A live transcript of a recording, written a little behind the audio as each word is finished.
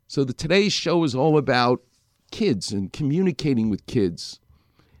So today's show is all about kids and communicating with kids.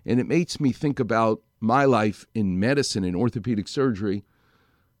 And it makes me think about my life in medicine and orthopedic surgery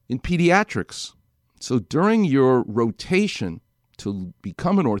in pediatrics. So during your rotation to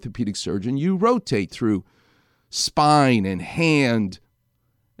become an orthopedic surgeon, you rotate through spine and hand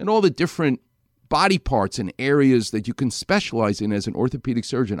and all the different body parts and areas that you can specialize in as an orthopedic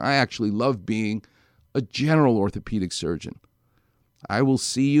surgeon. I actually love being a general orthopedic surgeon. I will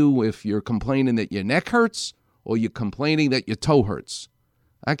see you if you're complaining that your neck hurts or you're complaining that your toe hurts.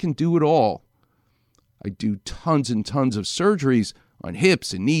 I can do it all. I do tons and tons of surgeries on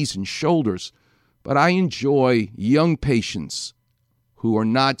hips and knees and shoulders, but I enjoy young patients who are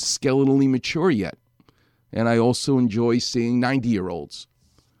not skeletally mature yet. And I also enjoy seeing 90-year-olds.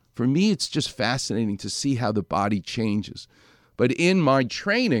 For me, it's just fascinating to see how the body changes. But in my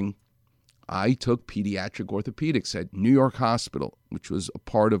training, I took pediatric orthopedics at New York Hospital, which was a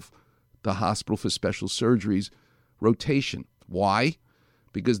part of the Hospital for Special Surgery's rotation. Why?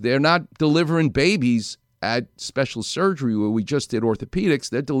 Because they're not delivering babies at special surgery where we just did orthopedics.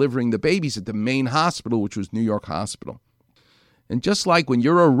 They're delivering the babies at the main hospital, which was New York Hospital. And just like when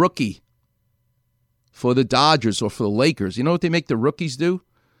you're a rookie for the Dodgers or for the Lakers, you know what they make the rookies do?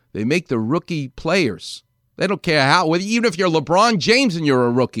 They make the rookie players. They don't care how, even if you're LeBron James and you're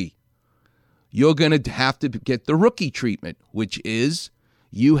a rookie, you're going to have to get the rookie treatment, which is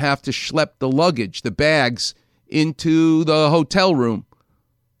you have to schlep the luggage, the bags, into the hotel room.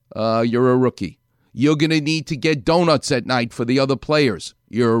 You're a rookie. You're going to need to get donuts at night for the other players.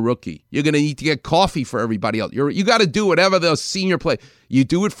 You're a rookie. You're going to need to get coffee for everybody else. You got to do whatever the senior play. You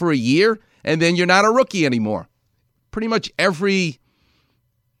do it for a year, and then you're not a rookie anymore. Pretty much every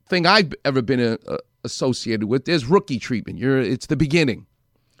thing I've ever been associated with is rookie treatment. It's the beginning.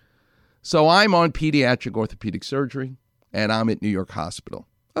 So I'm on pediatric orthopedic surgery, and I'm at New York Hospital.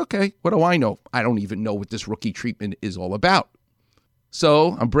 Okay, what do I know? I don't even know what this rookie treatment is all about.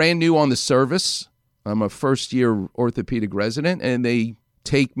 So I'm brand new on the service. I'm a first-year orthopedic resident, and they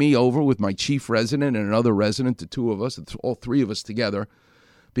take me over with my chief resident and another resident, the two of us, all three of us together,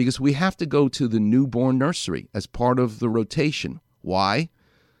 because we have to go to the newborn nursery as part of the rotation. Why?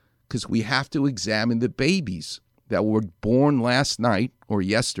 Because we have to examine the babies that were born last night or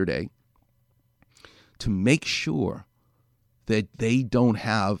yesterday to make sure that they don't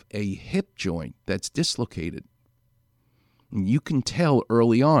have a hip joint that's dislocated. And you can tell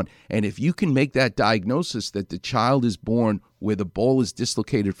early on. And if you can make that diagnosis that the child is born where the ball is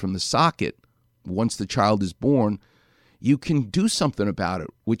dislocated from the socket, once the child is born, you can do something about it,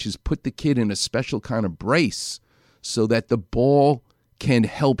 which is put the kid in a special kind of brace so that the ball can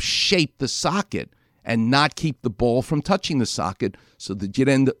help shape the socket and not keep the ball from touching the socket so that you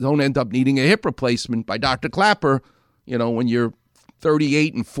don't end up needing a hip replacement by Dr. Clapper, when you're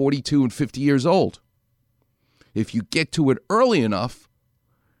 38 and 42 and 50 years old. If you get to it early enough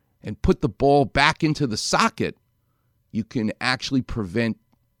and put the ball back into the socket, you can actually prevent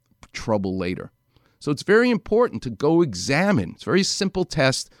trouble later. So it's very important to go examine. It's a very simple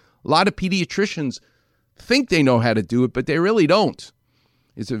test. A lot of pediatricians think they know how to do it, but they really don't.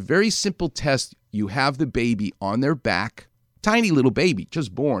 It's a very simple test. You have the baby on their back, tiny little baby,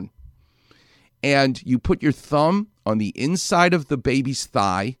 just born, and you put your thumb on the inside of the baby's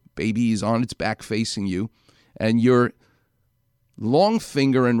thigh. Baby is on its back facing you. And your long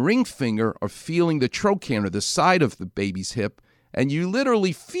finger and ring finger are feeling the trochanter, the side of the baby's hip, and you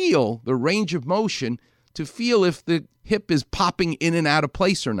literally feel the range of motion to feel if the hip is popping in and out of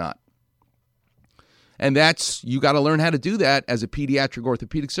place or not. And you got to learn how to do that as a pediatric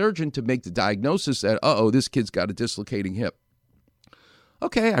orthopedic surgeon to make the diagnosis that, this kid's got a dislocating hip.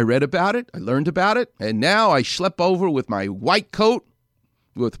 Okay, I read about it, I learned about it, and now I schlep over with my white coat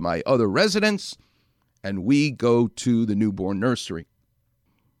with my other residents, and we go to the newborn nursery.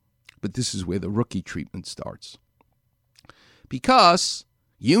 But this is where the rookie treatment starts. Because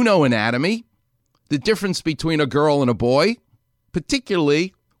you know anatomy, the difference between a girl and a boy,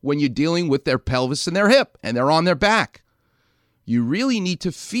 particularly when you're dealing with their pelvis and their hip, and they're on their back. You really need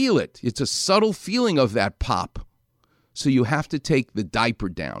to feel it. It's a subtle feeling of that pop. So you have to take the diaper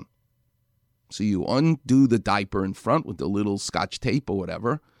down. So you undo the diaper in front with the little Scotch tape or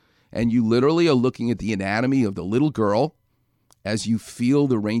whatever, and you literally are looking at the anatomy of the little girl as you feel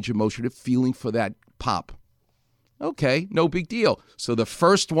the range of motion of feeling for that pop. Okay, no big deal. So the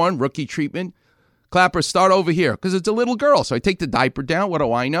first one, rookie treatment, Clapper, start over here because it's a little girl. So I take the diaper down. What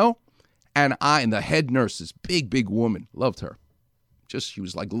do I know? And the head nurse, this big woman, loved her. She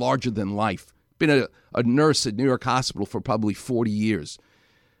was like larger than life. Been a nurse at New York Hospital for probably 40 years.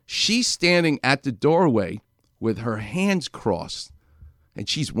 She's standing at the doorway with her hands crossed. And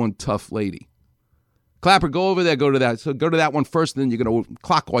she's one tough lady. Clapper, go over there, go to that. So go to that one first, and then you're going to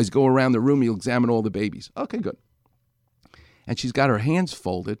clockwise go around the room. You'll examine all the babies. Okay, good. And she's got her hands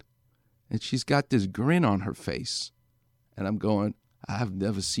folded, and she's got this grin on her face. And I'm going, I've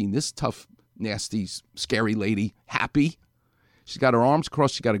never seen this tough, nasty, scary lady happy. She's got her arms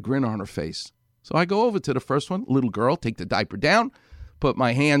crossed. She's got a grin on her face. So I go over to the first one, little girl, take the diaper down, put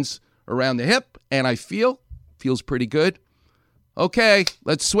my hands around the hip, and I feels pretty good. Okay,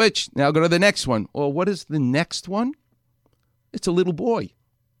 let's switch. Now go to the next one. Well, what is the next one? It's a little boy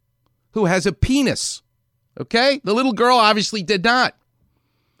who has a penis. Okay? The little girl obviously did not.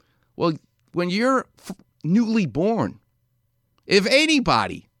 Well, when you're newly born, if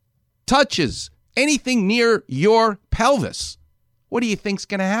anybody touches anything near your pelvis, what do you think's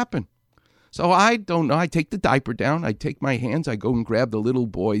going to happen? So I don't know. I take the diaper down. I take my hands. I go and grab the little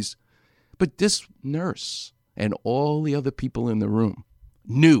boys. But this nurse and all the other people in the room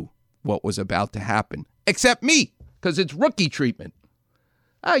knew what was about to happen, except me, because it's rookie treatment.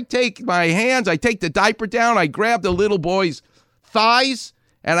 I take my hands, I take the diaper down, I grab the little boy's thighs,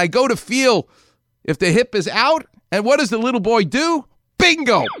 and I go to feel if the hip is out. And what does the little boy do?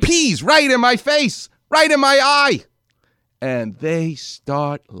 Bingo! Pees right in my face, right in my eye. And they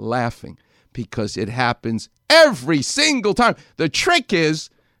start laughing because it happens every single time. The trick is,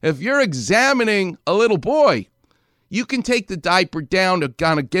 if you're examining a little boy, you can take the diaper down to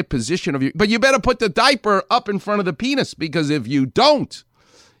kind of get position of you, but you better put the diaper up in front of the penis, because if you don't,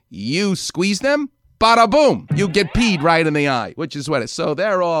 you squeeze them, bada boom, you get peed right in the eye, which is what it is. So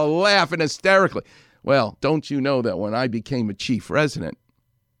they're all laughing hysterically. Well, don't you know that when I became a chief resident,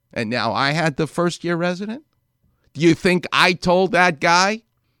 and now I had the first-year resident, do you think I told that guy,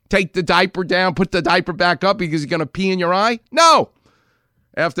 take the diaper down, put the diaper back up because he's going to pee in your eye? No.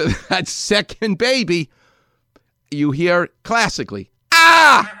 After that second baby, you hear classically,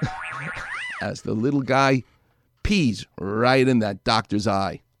 ah! As the little guy pees right in that doctor's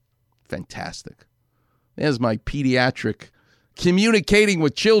eye. Fantastic. There's my pediatric communicating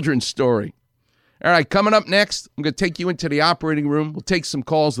with children story. All right, coming up next, I'm going to take you into the operating room. We'll take some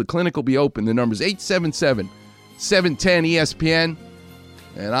calls. The clinic will be open. The number's 877-710-ESPN.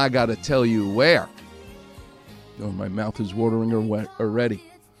 And I got to tell you where. Oh, my mouth is watering already.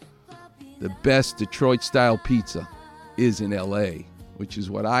 The best Detroit-style pizza is in L.A., which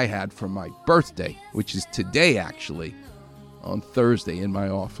is what I had for my birthday, which is today, actually, on Thursday in my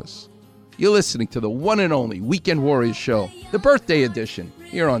office. You're listening to the one and only Weekend Warriors show, the birthday edition,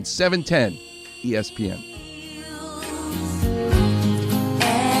 here on 710 ESPN.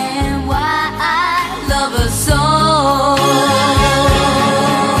 And why I love her so.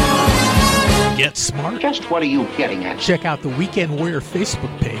 Get smart. Just what are you getting at? Check out the Weekend Warrior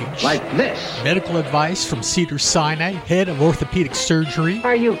Facebook page. Like this. Medical advice from Cedars-Sinai, head of orthopedic surgery.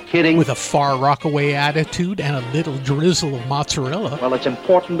 Are you kidding? With a far rockaway attitude and a little drizzle of mozzarella. Well, it's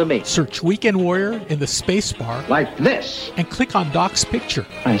important to me. Search Weekend Warrior in the space bar. Like this. And click on Doc's picture.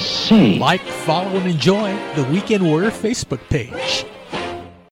 I see. Like, follow, and enjoy the Weekend Warrior Facebook page.